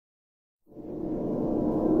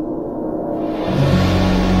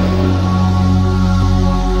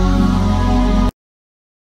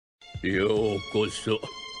こそ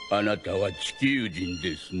あなたは地球人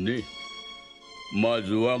ですね。ま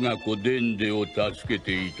ず我が子デンデを助け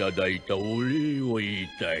ていただいたお礼を言い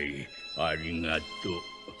たい。ありがとう。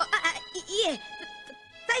いえ、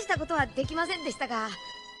大したことはできませんでしたが。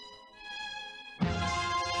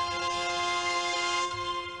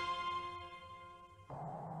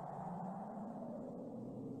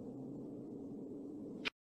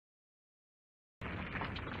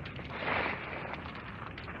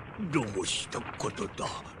どうしたことだ。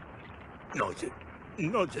なぜ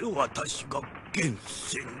私が現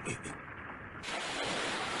世に。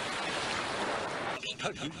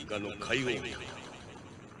北銀河の海王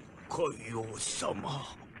海王様、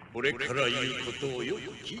これから言うことをよく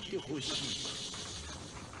聞いてほしい。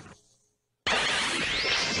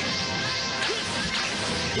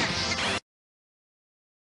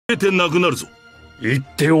出てなくなるぞ。言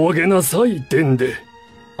っておあげなさい、デンデ。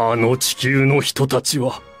あの地球の人たち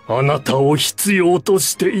はあなたを必要と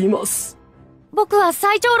しています。僕は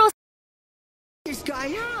最長老。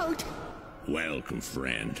 Welcome,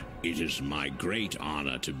 friend. It is my great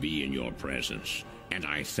honor to be in your presence, and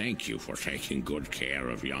I thank you for taking good care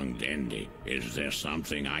of young Dendi. Is there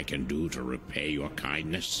something I can do to repay your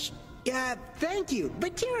kindness? Thank you,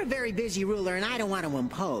 but you're a very busy ruler and I don't want to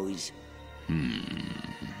impose.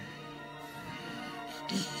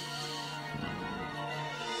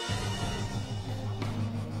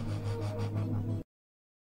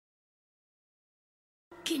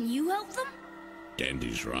 Can you help them?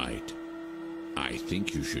 Dendi's right. I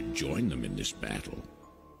think you should join them in this battle.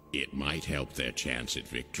 It might help their chance at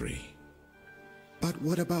victory. But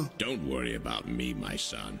what about... Don't worry about me, my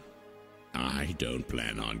son. I don't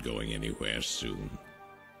plan on going anywhere soon.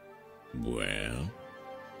 Well?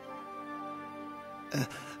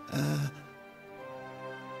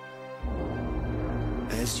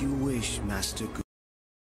 As you wish, Master Gu.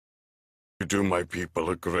 You do my people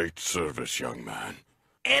a great service, young man.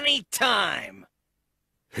 Anytime!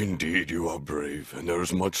 Indeed, you are brave, and there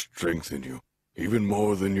is much strength in you. Even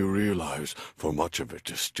more than you realize, for much of it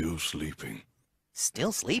is still sleeping.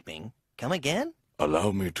 Still sleeping? Come again?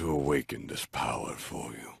 Allow me to awaken this power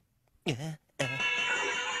for you.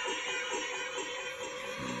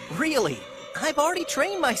 Really? I've already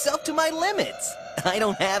trained myself to my limits. I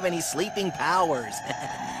don't have any sleeping powers.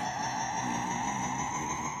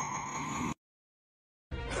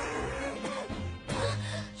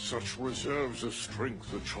 Such reserves of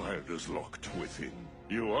strength the child is locked within.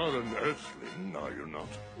 You are an Earthling, are you not?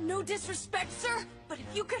 No disrespect, sir, but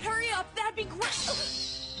if you could hurry up, that'd be great.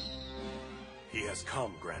 He has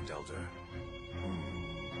come, Grand Elder.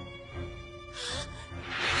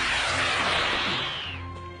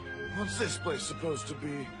 What's this place supposed to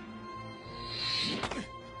be?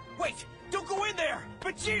 Wait! Don't go in there!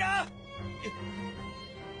 Vegeta!